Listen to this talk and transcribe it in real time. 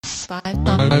Five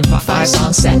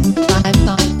song set.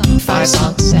 Five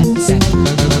song set.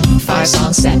 Five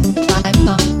song set.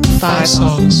 Five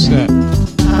song set.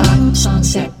 Five song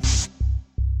set.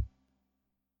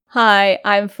 Hi,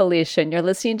 I'm Felicia, and you're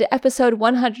listening to episode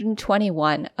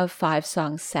 121 of 5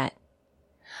 Songs Set.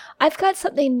 I've got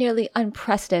something nearly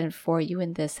unprecedented for you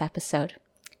in this episode.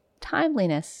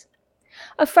 Timeliness.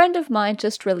 A friend of mine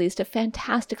just released a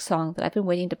fantastic song that I've been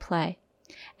waiting to play.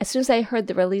 As soon as I heard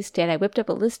the release date, I whipped up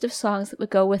a list of songs that would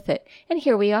go with it, and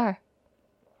here we are.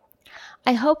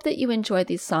 I hope that you enjoy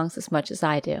these songs as much as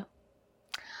I do.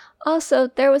 Also,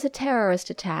 there was a terrorist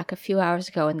attack a few hours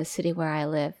ago in the city where I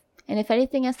live, and if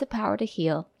anything has the power to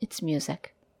heal, it's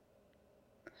music.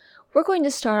 We're going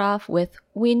to start off with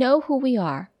We Know Who We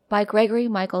Are by Gregory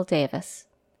Michael Davis.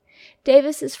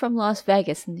 Davis is from Las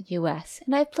Vegas in the U.S.,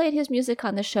 and I've played his music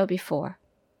on the show before.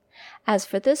 As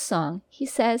for this song, he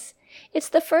says, it's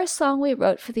the first song we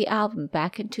wrote for the album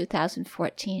back in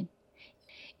 2014.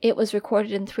 It was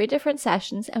recorded in 3 different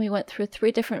sessions, and we went through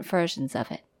 3 different versions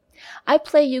of it. I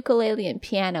play ukulele and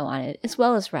piano on it, as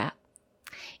well as rap.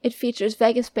 It features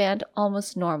Vegas band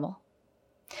Almost Normal.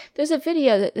 There's a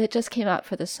video that just came out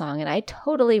for the song, and I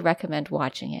totally recommend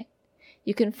watching it.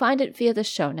 You can find it via the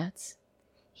show notes.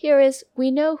 Here is We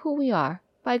Know Who We Are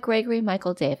by Gregory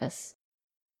Michael Davis.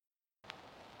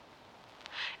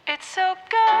 It's so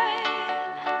good.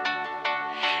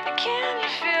 Can you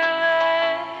feel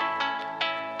it?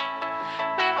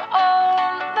 We've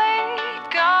only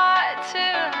got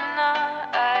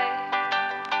tonight.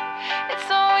 It's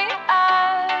all we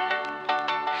have,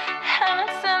 and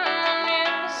it's in the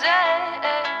music.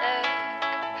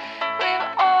 We've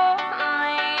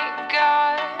only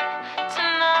got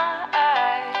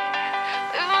tonight.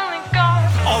 We've only got.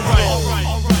 Alright,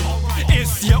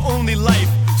 it's your only life.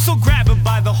 So grab it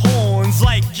by the horns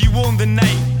like you own the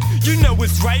night. You know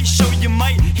it's right, show your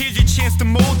might. Here's your chance to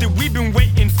mold it. We've been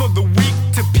waiting for the week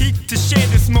to peak, to share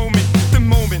this moment. The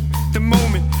moment, the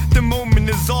moment, the moment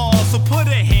is all. So put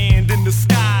a hand in the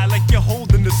sky like you're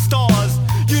holding the stars.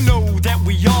 You know that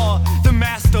we are the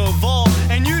master of all,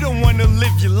 and you don't want to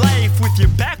live your life with your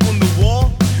back on the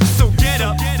wall. So get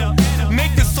up,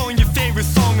 make this song your favorite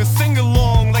song and sing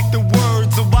along like the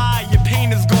words of why your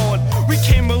pain is gone. We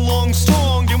came along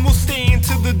strong and we'll stay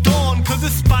into the dawn, cause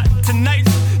this spot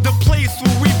tonight's the place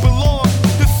where we belong.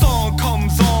 The song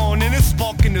comes on and it's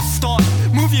sparking to start.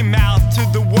 Move your mouth to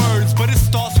the words, but it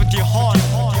starts with your heart.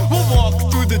 We'll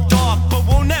walk through the dark, but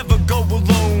we'll never go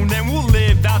alone, and we'll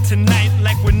live out tonight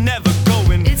like we're never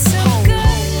going It's so home. good.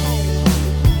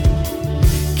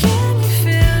 Can you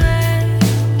feel it?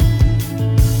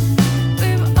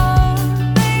 We've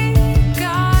only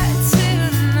got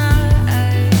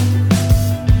tonight.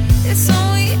 It's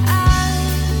all we have,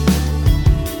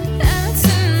 and it's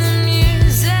in the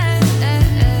music.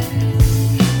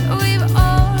 We've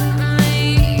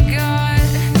only got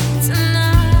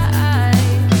tonight.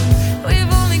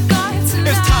 We've only got tonight.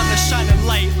 It's time to shine a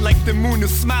light like the moon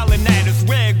is smiling at us.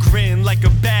 Wear a grin like a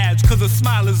badge, cause a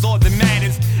smile is all that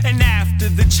matters. And after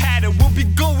the chatter, we'll be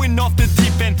going off the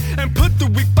deep end and put the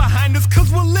week behind us,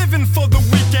 cause we're living for the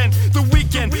weekend. The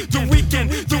weekend, the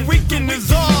weekend, the weekend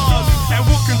is ours. And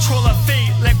we'll control our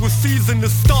fate like we're seizing the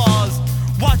stars.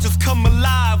 Watch us come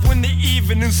alive when the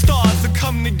evening stars to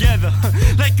come together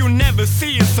like you'll never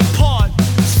see us apart.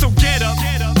 So get up,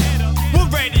 we're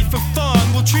ready for fun.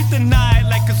 We'll treat the night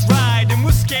like it's right, and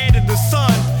we're scared of the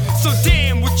sun. So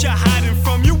damn what you're hiding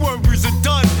from, your worries are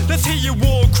done. Let's hear your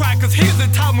war cry, cause here's the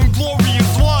time when glory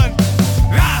is won.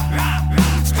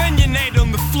 Spend your night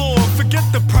on the floor, forget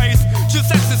the price. Just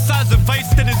exercise the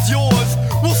vice that is yours.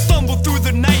 We'll stumble through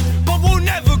the night, but we'll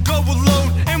never go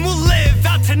alone, and we'll live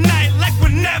out tonight like we're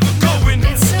never going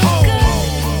It's so home. good.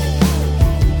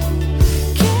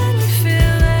 Can you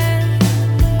feel it?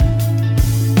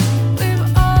 We've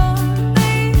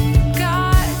only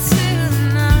got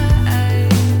tonight.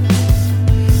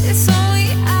 It's all we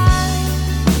have,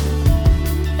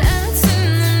 and it's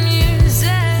in the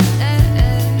music.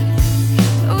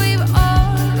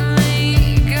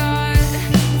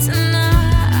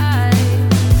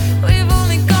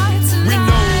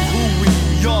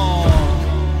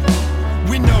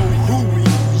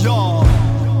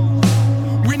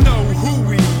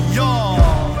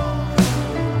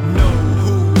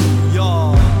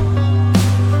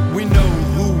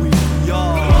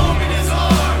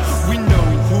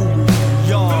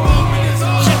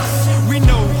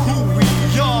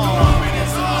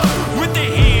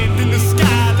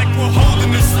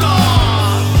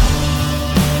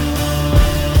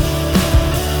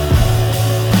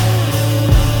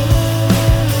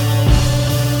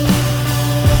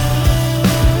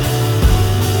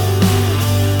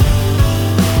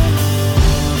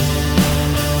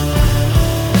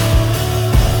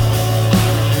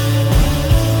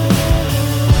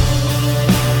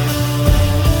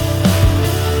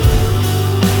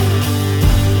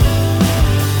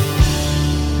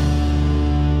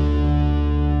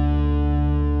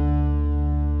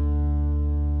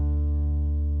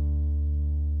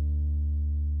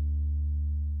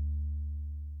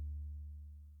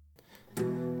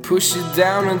 push it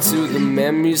down until the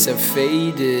memories have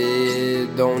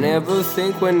faded. Don't ever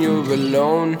think when you're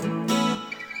alone.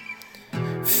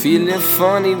 Feeling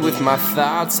funny with my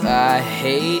thoughts, I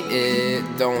hate it.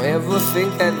 Don't ever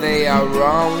think that they are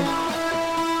wrong,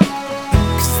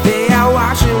 'cause they are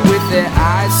watching with their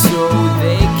eyes so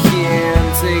they can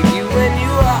take you when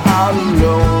you are all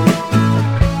alone.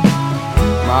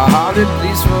 My heart it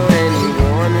bleeds for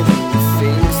anyone who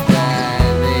thinks that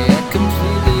they are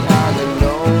completely all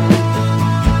alone.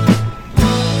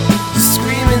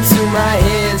 Screaming to my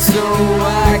head so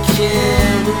I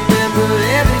can remember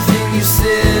everything you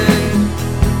said.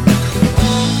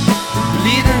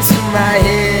 Bleeding to my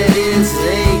head is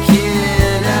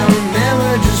aching. I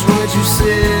remember just what you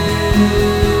said.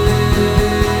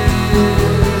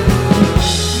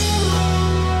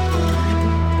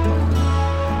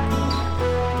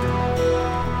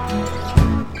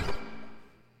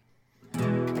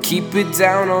 Keep it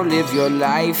down or live your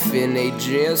life in a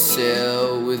jail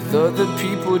cell with other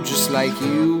people just like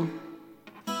you,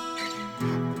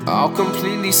 all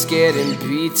completely scared and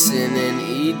beaten and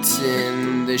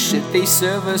eating the shit they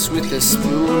serve us with a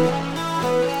spoon.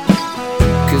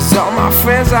 'Cause all my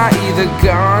friends are either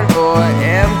gone or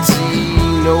empty.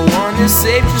 No one is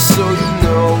safe, just so you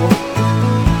know.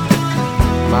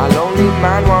 My lonely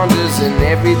mind wanders in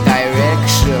every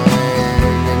direction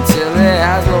until it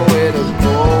has nowhere to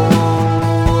go.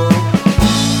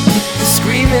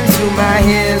 Screaming to my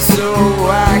head so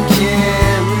I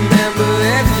can't remember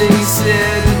everything he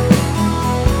said.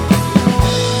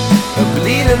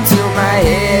 Bleeding to my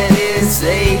head is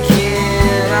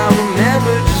aching. I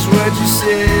remember just what you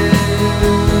said.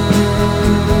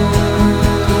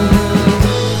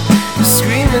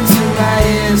 Screaming to my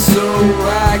head so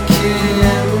I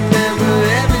can't remember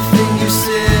everything you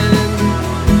said.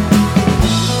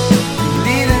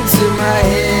 Bleeding to my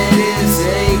head is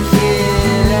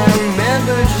aching. I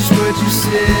remember just what you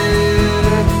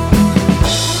said.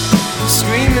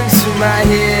 Screaming to my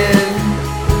head.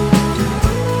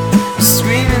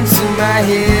 Screaming to my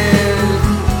head.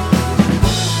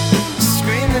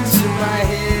 Screaming to my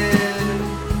head.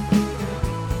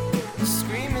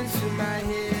 Screaming to my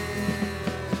head.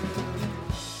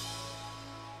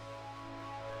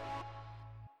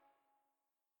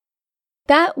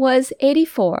 That was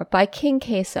 84 by King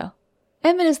Queso.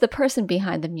 Emmett is the person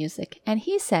behind the music, and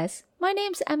he says, "My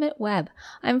name's Emmett Webb.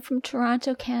 I'm from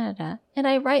Toronto, Canada, and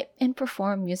I write and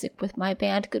perform music with my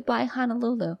band Goodbye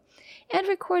Honolulu, and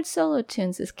record solo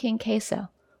tunes as King Queso,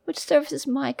 which serves as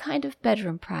my kind of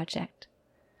bedroom project.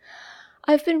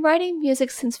 I've been writing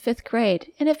music since 5th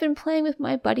grade, and have been playing with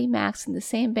my buddy Max in the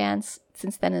same band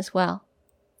since then as well.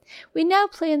 We now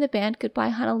play in the band Goodbye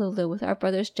Honolulu with our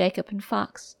brothers Jacob and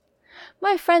Fox.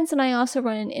 My friends and I also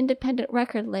run an independent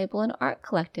record label and art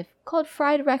collective called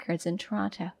Fried Records in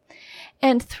Toronto,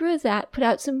 and through that put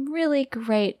out some really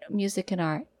great music and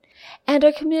art, and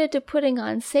are committed to putting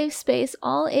on safe space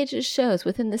all ages shows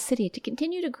within the city to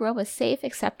continue to grow a safe,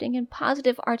 accepting, and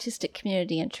positive artistic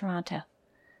community in Toronto.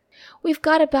 We've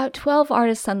got about 12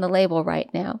 artists on the label right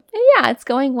now, and yeah, it's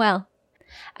going well.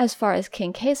 As far as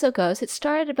King Queso goes, it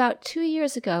started about 2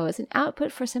 years ago as an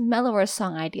output for some mellower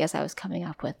song ideas I was coming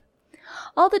up with.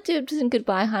 All the dudes in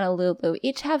Goodbye Honolulu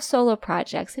each have solo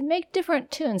projects and make different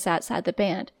tunes outside the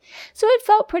band, so it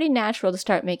felt pretty natural to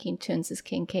start making tunes as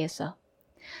King Queso.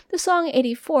 The song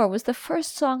 84 was the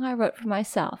first song I wrote for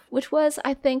myself, which was,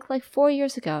 I think, like 4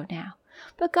 years ago now,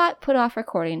 but got put off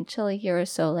recording until a year or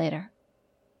so later.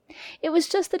 It was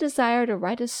just the desire to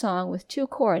write a song with 2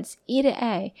 chords, E to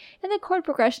A, and the chord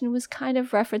progression was kind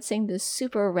of referencing this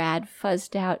super rad,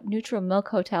 fuzzed out Neutral Milk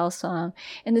Hotel song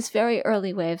and this very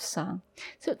early wave song,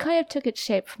 so it kind of took its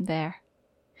shape from there.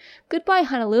 Goodbye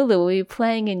Honolulu will be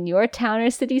playing in your town or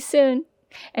city soon,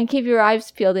 and keep your eyes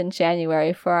peeled in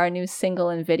January for our new single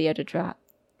and video to drop.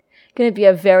 Gonna be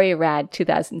a very rad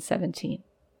 2017.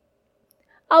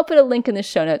 I'll put a link in the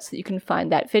show notes so you can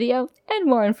find that video and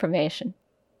more information.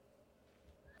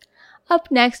 Up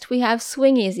next, we have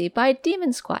Swing Easy by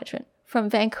Demon Squadron from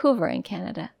Vancouver in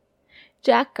Canada.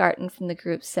 Jack Garton from the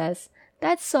group says,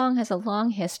 "That song has a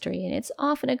long history and it's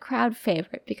often a crowd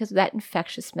favorite because of that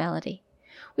infectious melody.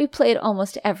 We play it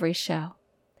almost every show.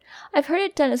 I've heard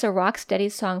it done as a rock-steady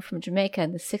song from Jamaica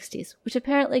in the 60s, which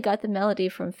apparently got the melody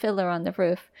from Fiddler on the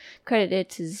Roof, credited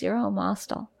to Zero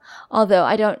Mostel, although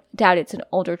I don't doubt it's an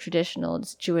older traditional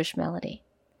Jewish melody.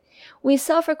 We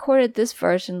self-recorded this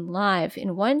version live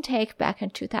in one take back in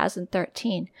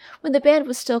 2013, when the band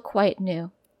was still quite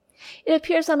new. It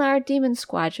appears on our Demon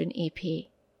Squadron EP.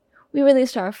 We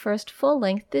released our first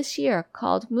full-length this year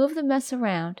called Move the Mess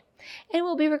Around, and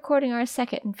we'll be recording our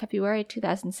second in February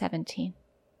 2017.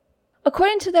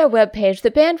 According to their webpage, the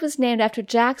band was named after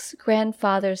Jack's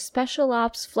grandfather's Special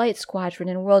Ops Flight Squadron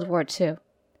in World War II.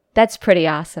 That's pretty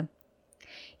awesome.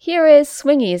 Here is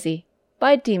Swing Easy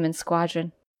by Demon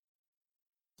Squadron.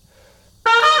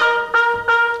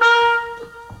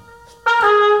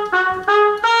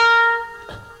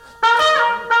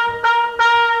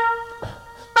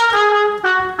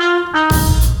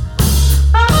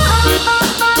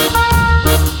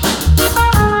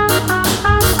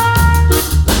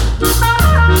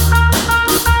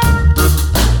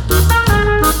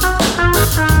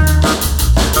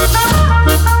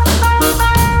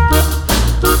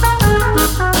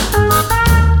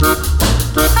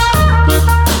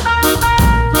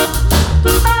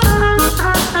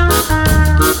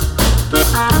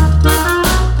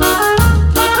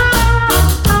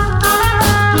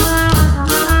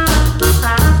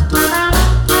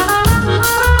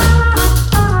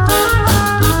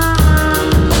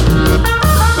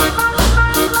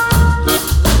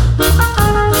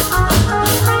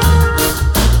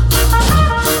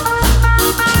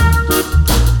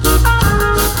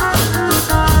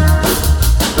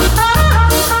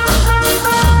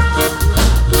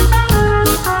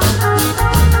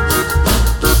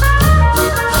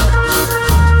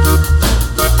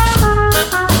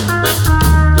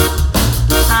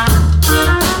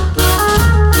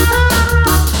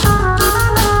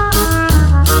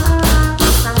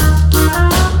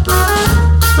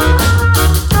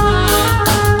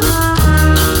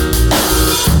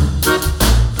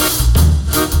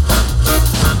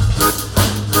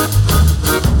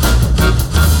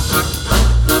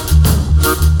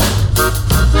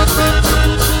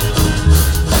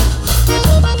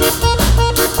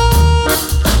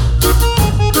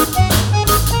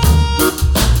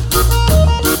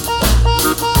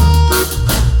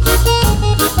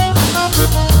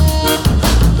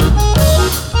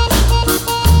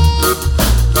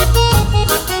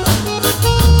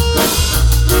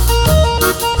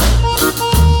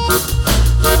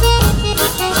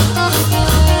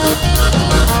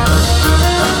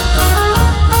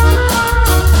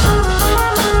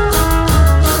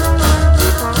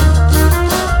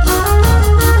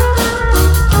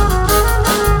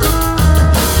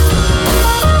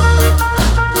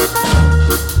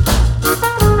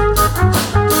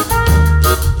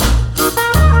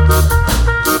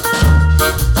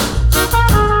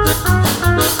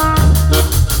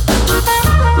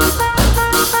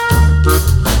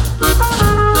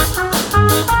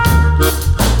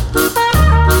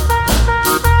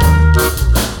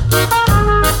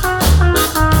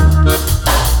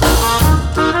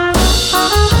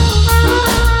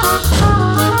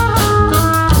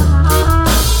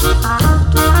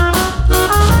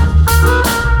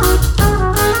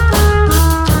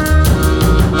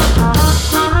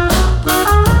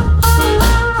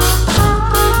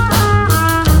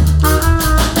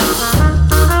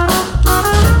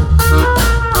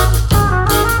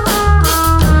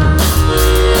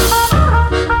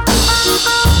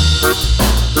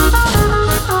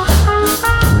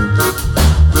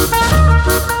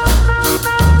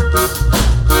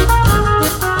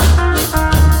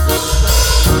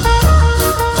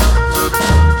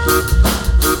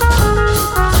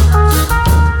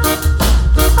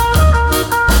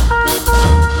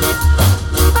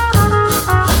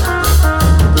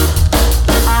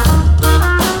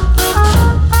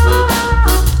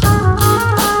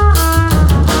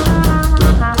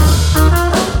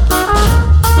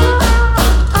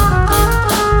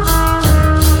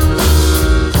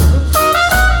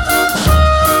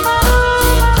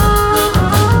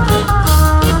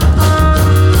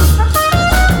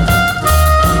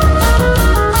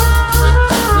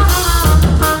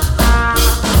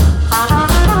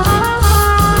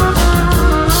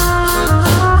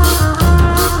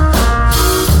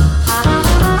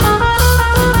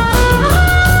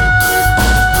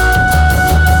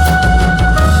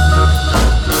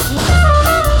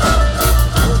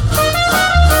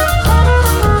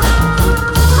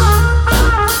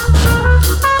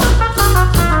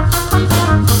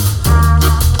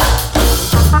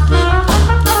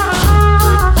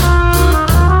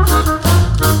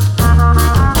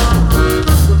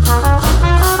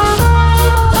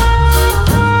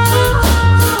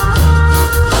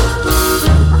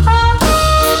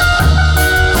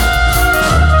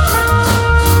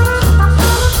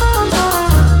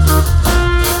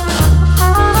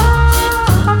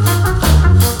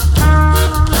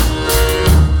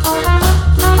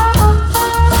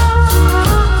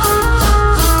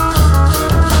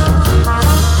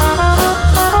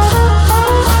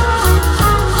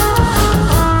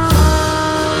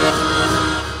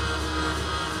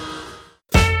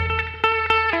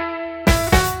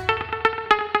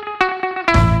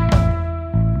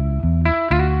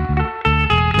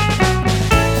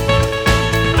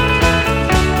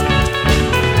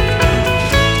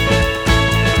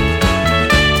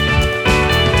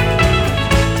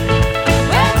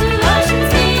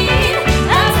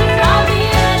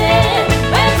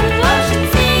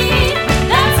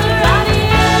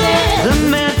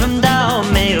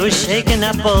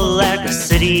 up Alacrity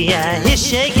City. Yeah, he's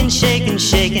shaking, shaking,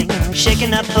 shaking,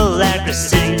 shaking up Alacrity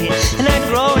City. And I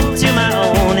grow into my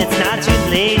own, it's not too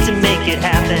late to make it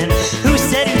happen. Who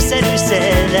said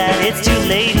that it's too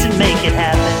late to make it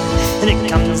happen? And it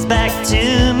comes back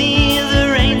to me, the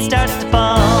rain starts to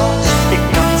fall.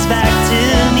 It comes back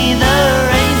to me, the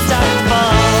rain starts to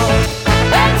fall.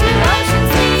 Where to ocean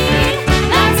speed,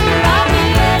 that's where I'll be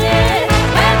headed.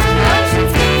 Where to ocean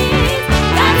speed,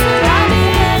 that's where I'll be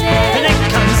headed. And it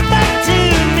comes back to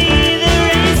me, the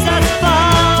rain starts to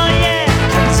fall. Yeah, it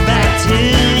comes back to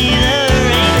me, the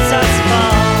rain starts to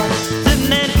fall. The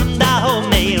man from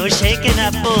Dahomey was shaking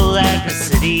up Alacrity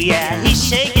City. Yeah, he's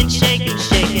shaking, shaking,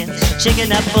 shaking,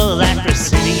 shaking up Alacrity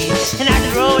City. And I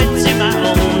grow into my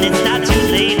own, it's not too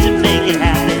late to make it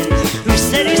happen. Who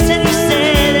said that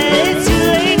it's too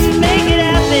late to make it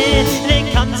happen? And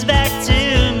it comes back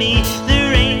to me, the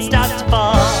rain starts to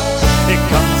fall. It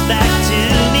comes back to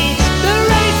me, the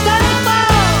rain starts to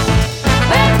fall.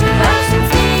 Where to ocean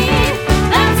speed,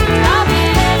 that's where I'll be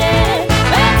headed.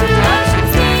 Where to ocean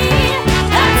speed,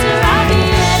 that's where I'll be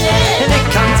headed. And it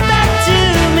comes back to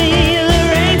me, the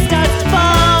rain starts to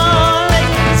fall. It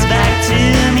comes back to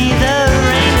me, the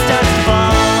rain starts to fall.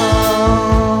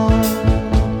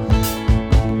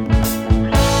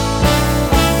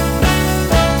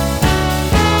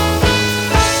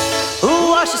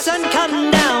 Ooh, watch the sun come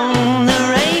down, the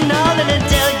rain all in a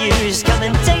deluge. Come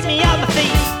and take me out my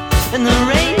feet, and the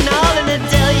rain all in a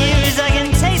deluge. I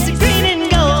can taste the green and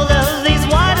gold of these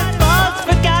waterfalls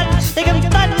forgotten. They come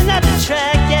flooding at the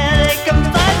track, yeah, they come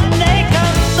flooding,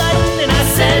 and I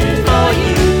send for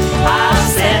you, I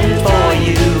send for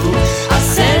you, I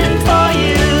send for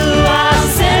you, I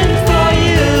send for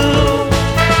you.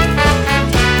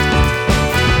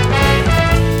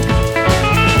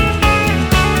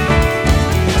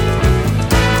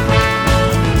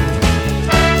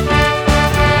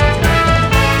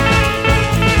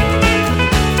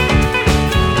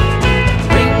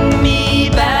 Bring me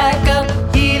back up,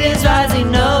 heat is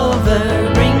rising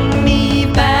over. Bring me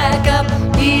back up,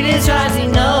 heat is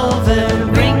rising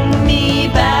over. Bring me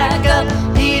back up,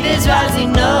 heat is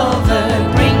rising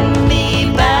over. Bring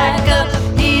me back up,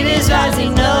 heat is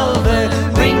rising over.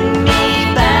 Bring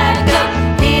me back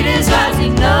up, heat is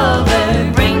rising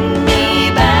over. Bring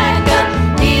me back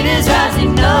up, heat is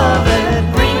rising over.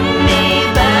 Bring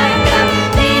me back up,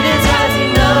 heat is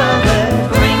rising over.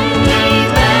 Bring me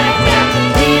back up,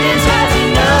 heat is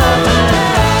rising over.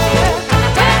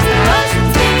 Where to ocean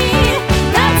speed,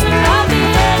 that's where I'll be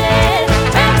headed.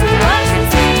 Where to ocean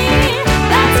speed,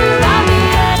 that's where I'll be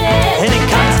headed. And it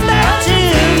comes back to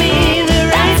me, the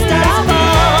rain starts to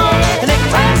fall. And it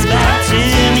comes back to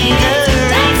me, the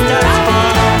rain starts to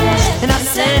fall. And I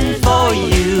send for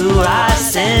you, I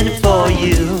send for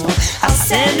you, I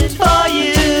send for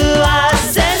you, I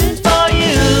send for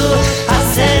you, I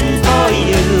send for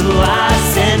you, I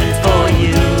send for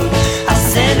you, I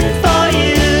send for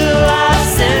you, I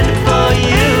send for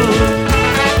you.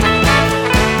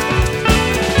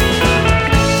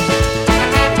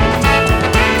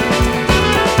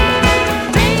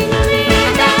 Bring me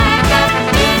back up,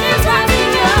 heat is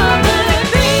rising over.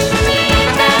 Bring me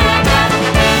back up,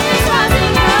 heat is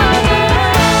rising over.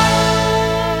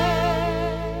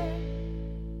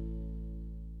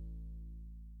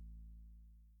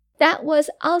 That was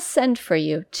I'll Send For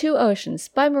You, Two Oceans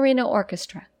by Marina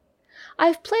Orchestra.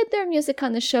 I've played their music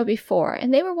on the show before,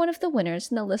 and they were one of the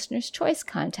winners in the Listener's Choice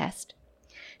contest.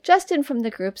 Justin from the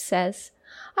group says,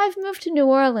 I've moved to New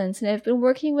Orleans and have been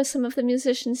working with some of the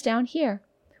musicians down here.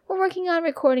 We're working on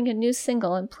recording a new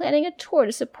single and planning a tour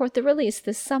to support the release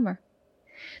this summer.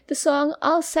 The song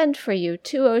I'll Send For You,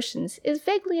 Two Oceans is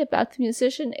vaguely about the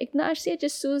musician Ignacio de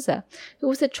Souza, who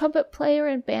was a trumpet player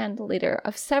and band leader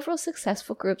of several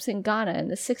successful groups in Ghana in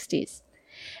the 60s,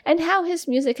 and how his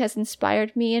music has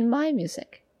inspired me in my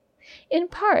music. In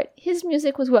part, his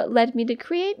music was what led me to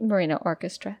create Marina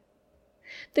Orchestra.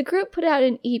 The group put out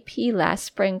an EP last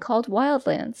spring called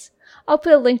Wildlands. I'll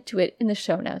put a link to it in the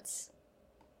show notes.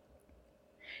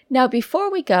 Now, before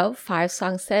we go, Five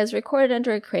Songs Set is recorded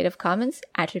under a Creative Commons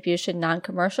Attribution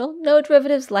Non-Commercial, No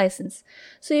Derivatives license,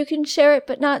 so you can share it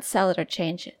but not sell it or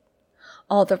change it.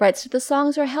 All the rights to the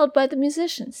songs are held by the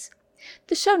musicians.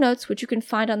 The show notes, which you can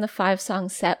find on the Five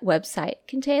Songs Set website,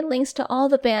 contain links to all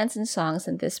the bands and songs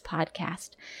in this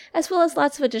podcast, as well as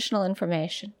lots of additional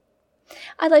information.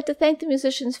 I'd like to thank the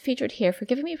musicians featured here for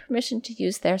giving me permission to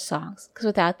use their songs, because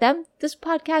without them, this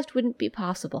podcast wouldn't be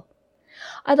possible.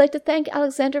 I'd like to thank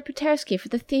Alexander Petersky for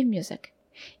the theme music.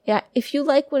 Yeah, if you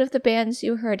like one of the bands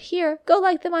you heard here, go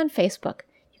like them on Facebook.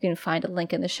 You can find a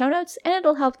link in the show notes, and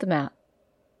it'll help them out.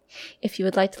 If you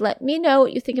would like to let me know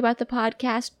what you think about the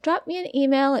podcast, drop me an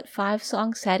email at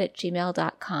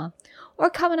 5songset@gmail.com or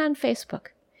comment on Facebook.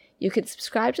 You can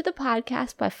subscribe to the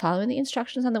podcast by following the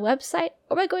instructions on the website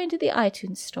or by going to the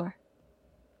iTunes store.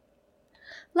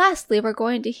 Lastly, we're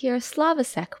going to hear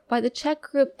Slavosek by the Czech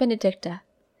group Benedikta.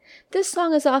 This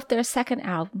song is off their second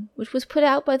album, which was put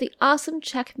out by the awesome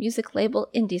Czech music label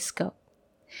Indiscope.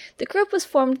 The group was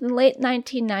formed in the late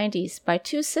 1990s by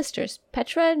two sisters,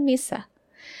 Petra and Misa.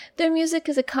 Their music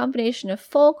is a combination of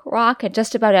folk, rock, and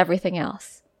just about everything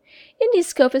else.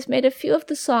 Indiscope has made a few of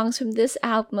the songs from this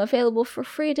album available for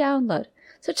free download,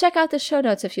 so check out the show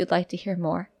notes if you'd like to hear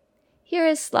more. Here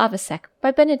is Slavosek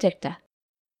by Benedikta.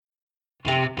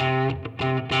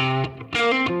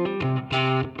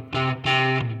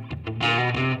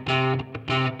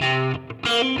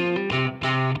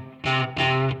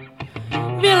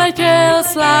 Vyletěl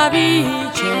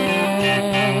slavíček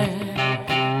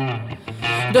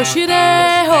do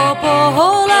širého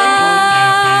pohola.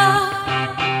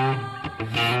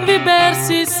 Vyber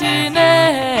si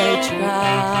synečka,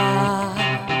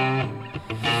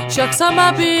 však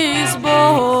sama bys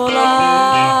bola.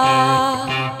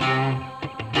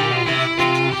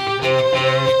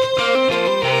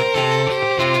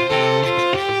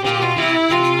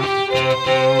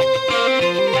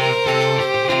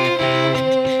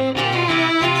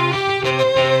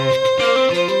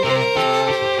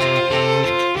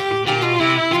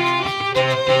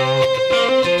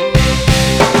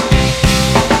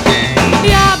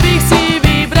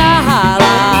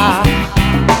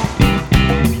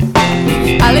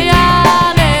 Ale já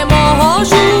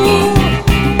nemůžu.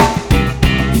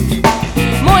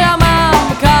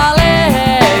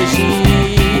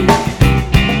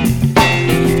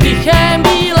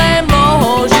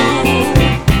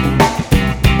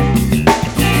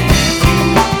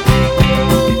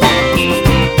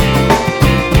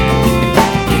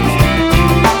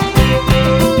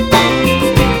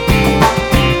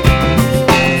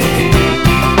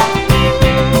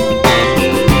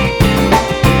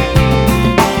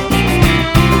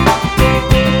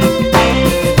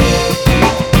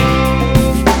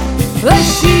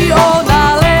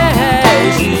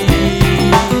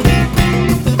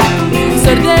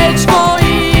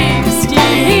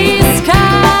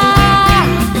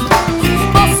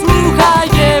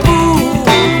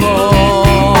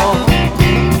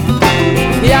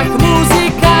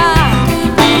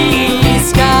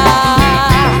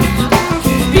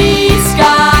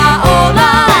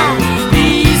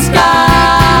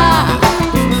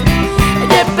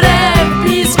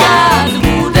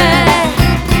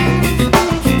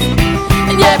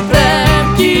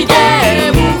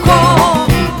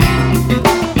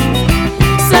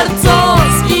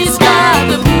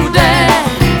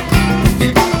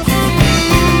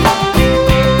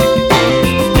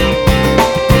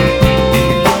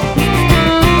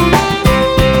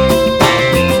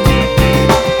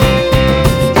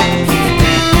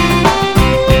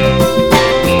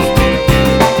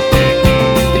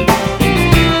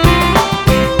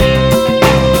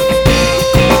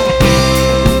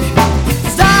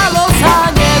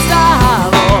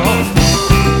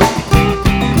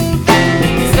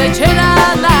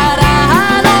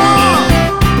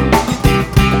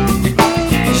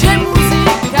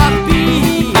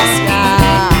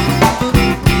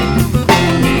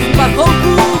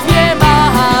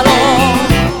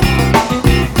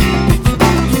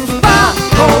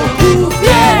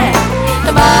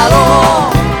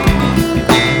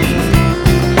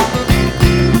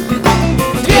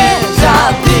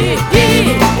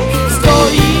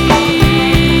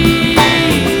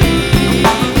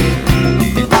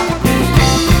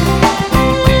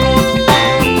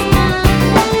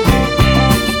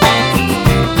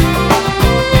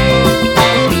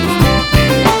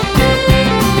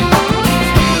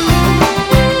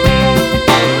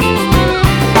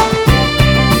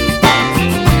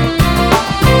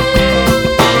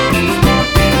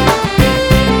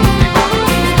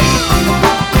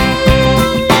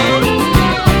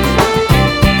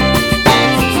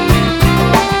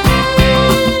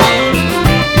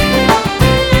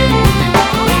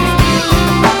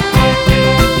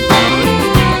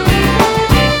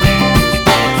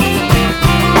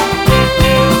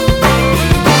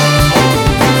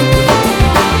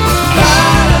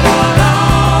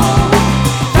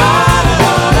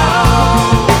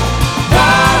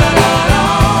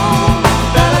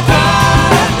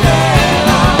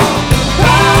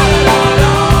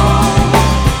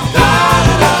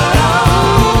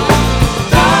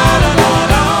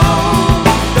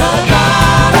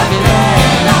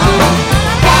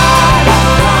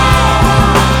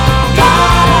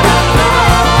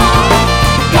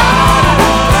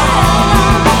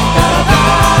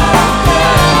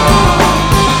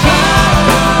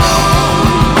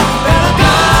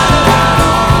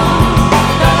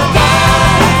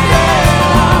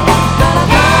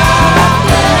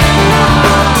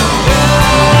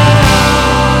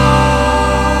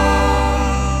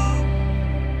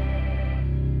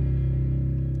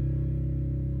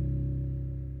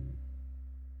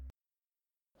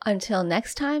 Until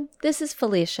next time, this is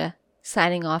Felicia,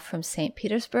 signing off from St.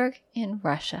 Petersburg in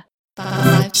Russia.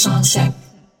 5 song set.